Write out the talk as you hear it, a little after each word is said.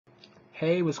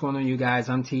Hey, what's going on, you guys?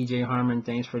 I'm TJ Harmon.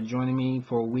 Thanks for joining me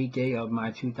for week 8 of my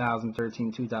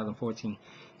 2013-2014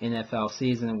 NFL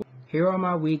season. Here are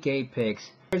my week 8 picks.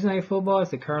 Thursday Night Football is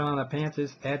the Carolina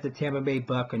Panthers at the Tampa Bay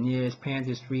Buccaneers.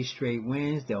 Panthers 3 straight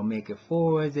wins. They'll make it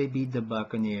 4 as they beat the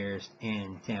Buccaneers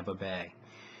in Tampa Bay.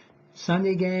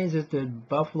 Sunday games is the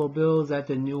Buffalo Bills at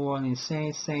the New Orleans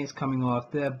Saints. Saints coming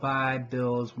off their bye.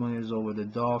 Bills winners over the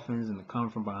Dolphins in the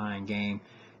come-from-behind game.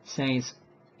 Saints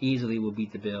easily will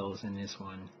beat the Bills in this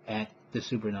one at the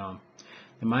Superdome.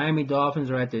 The Miami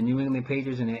Dolphins are at the New England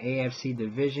Patriots in the AFC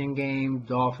division game.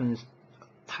 Dolphins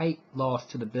tight loss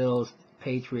to the Bills.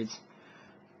 Patriots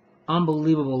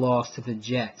unbelievable loss to the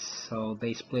Jets. So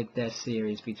they split that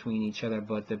series between each other,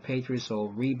 but the Patriots will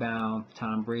rebound.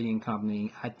 Tom Brady and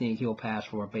company, I think he'll pass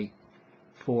for about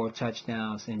 4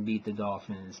 touchdowns and beat the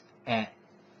Dolphins at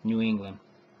New England.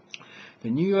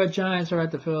 The New York Giants are at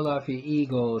the Philadelphia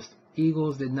Eagles.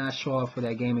 Eagles did not show up for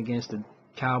that game against the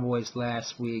Cowboys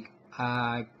last week.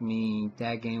 I mean,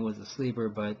 that game was a sleeper,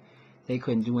 but they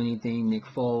couldn't do anything. Nick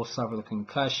Foles suffered a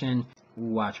concussion.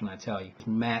 Watch when I tell you.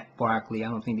 Matt Barkley, I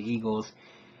don't think the Eagles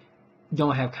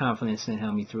don't have confidence in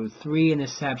him. He threw 3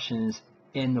 interceptions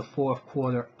in the fourth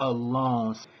quarter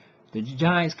alone. The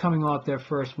Giants coming off their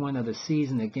first win of the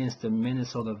season against the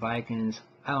Minnesota Vikings.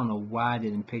 I don't know why I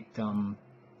didn't pick them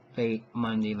late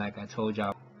Monday like I told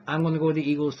y'all. I'm going to go with the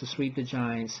Eagles to sweep the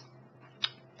Giants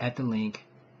at the link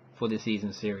for the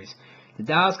season series. The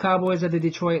Dallas Cowboys at the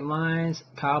Detroit Lions.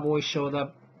 Cowboys showed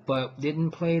up but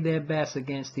didn't play their best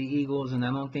against the Eagles, and I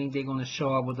don't think they're going to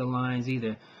show up with the Lions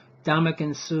either.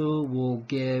 Dominican Sue will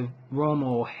give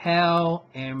Romo hell,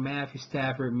 and Matthew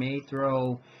Stafford may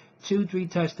throw 2-3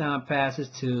 touchdown passes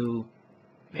to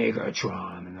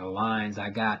Megatron. And the Lions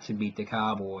I got to beat the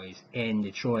Cowboys in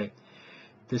Detroit.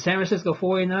 The San Francisco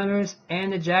 49ers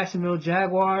and the Jacksonville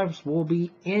Jaguars will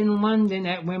be in London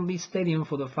at Wembley Stadium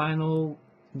for the final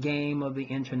game of the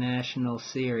International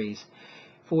Series.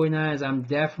 49ers, I'm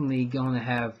definitely going to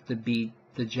have to beat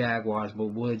the Jaguars, but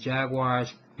will the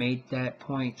Jaguars make that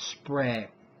point spread?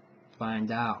 Find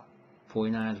out.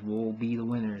 49ers will be the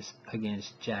winners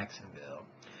against Jacksonville.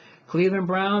 Cleveland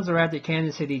Browns are at the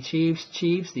Kansas City Chiefs.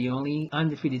 Chiefs, the only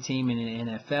undefeated team in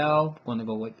the NFL, going to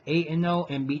go with 8-0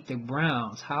 and beat the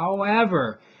Browns.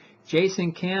 However,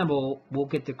 Jason Campbell will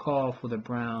get the call for the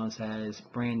Browns as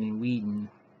Brandon Whedon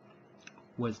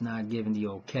was not given the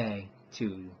okay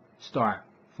to start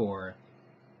for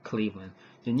Cleveland.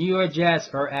 The New York Jets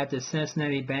are at the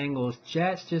Cincinnati Bengals.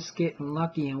 Jets just getting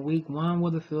lucky in week 1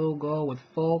 with a field goal with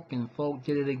Folk, and Folk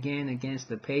did it again against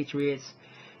the Patriots.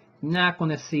 Not going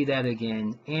to see that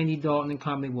again. Andy Dalton and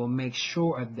company will make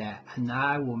sure of that, and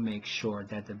I will make sure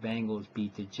that the Bengals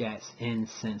beat the Jets in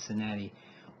Cincinnati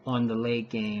on the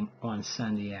late game on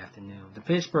Sunday afternoon. The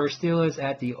Pittsburgh Steelers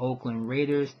at the Oakland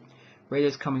Raiders.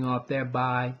 Raiders coming off their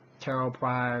bye. Terrell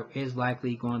Pryor is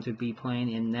likely going to be playing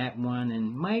in that one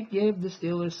and might give the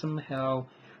Steelers some hell.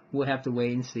 We'll have to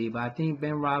wait and see. But I think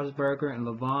Ben Roethlisberger and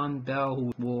Le'Veon Bell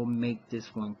who will make this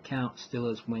one count.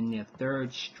 Steelers win their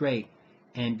 3rd straight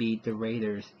and beat the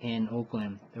Raiders in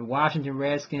Oakland. The Washington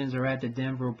Redskins are at the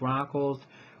Denver Broncos.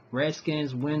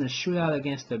 Redskins win a shootout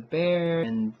against the Bears.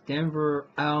 And Denver,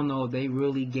 I don't know, they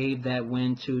really gave that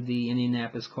win to the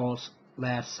Indianapolis Colts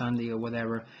last Sunday or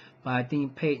whatever. But I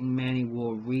think Peyton Manning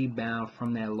will rebound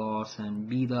from that loss and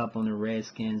beat up on the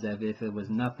Redskins as if it was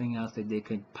nothing else that they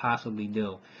could possibly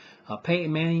do.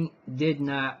 Peyton Manning did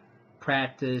not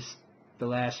practice the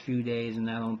last few days, and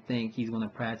I don't think he's going to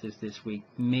practice this week.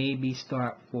 Maybe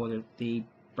start for the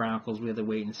Broncos. We'll have to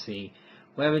wait and see.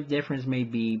 Whatever the difference may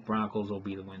be, Broncos will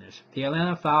be the winners. The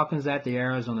Atlanta Falcons at the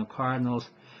Arizona Cardinals.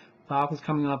 Falcons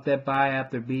coming off that bye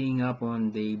after beating up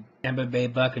on the Tampa Bay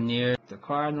Buccaneers. The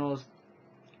Cardinals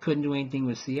couldn't do anything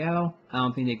with Seattle. I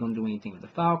don't think they're going to do anything with the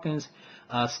Falcons.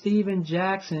 Steven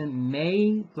Jackson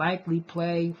may likely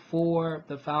play for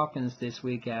the Falcons this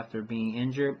week after being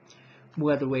injured.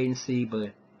 We'll have to wait and see, but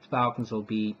Falcons will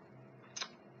beat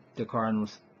the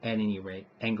Cardinals at any rate,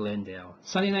 and Glendale.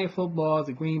 Sunday Night Football,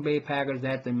 the Green Bay Packers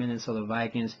at the Minnesota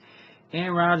Vikings.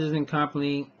 Aaron Rodgers and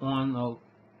company on a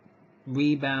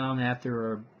rebound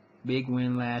after a big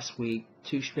win last week.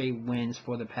 2 straight wins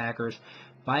for the Packers.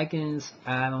 Vikings,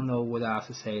 I don't know what else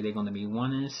to say. They're going to be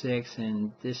 1-6,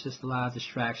 and there's just a lot of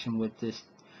distraction with this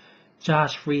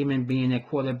Josh Freeman being their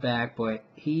quarterback, but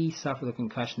he suffered a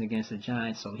concussion against the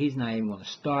Giants, so he's not even going to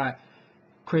start.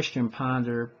 Christian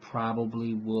Ponder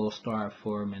probably will start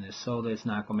for Minnesota. It's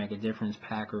not going to make a difference.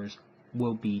 Packers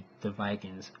will beat the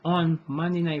Vikings. On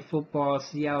Monday Night Football,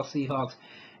 Seattle Seahawks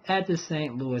at the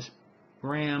St. Louis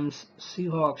Rams.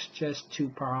 Seahawks just too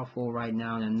powerful right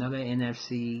now in another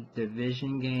NFC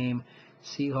division game.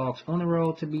 Seahawks on the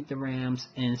road to beat the Rams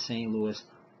in St. Louis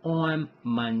on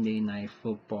Monday Night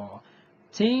Football.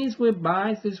 Teams with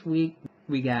byes this week,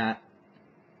 we got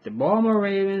the Baltimore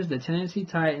Ravens, the Tennessee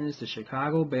Titans, the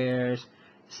Chicago Bears,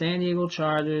 San Diego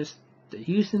Chargers, the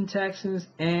Houston Texans,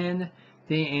 and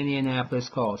the Indianapolis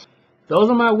Colts. Those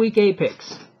are my Week 8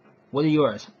 picks. What are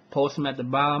yours? Post them at the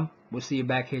bottom. We'll see you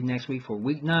back here next week for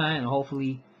Week 9, and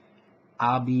hopefully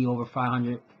I'll be over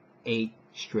 508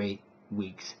 straight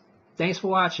weeks. Thanks for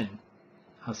watching.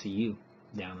 I'll see you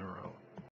down the road.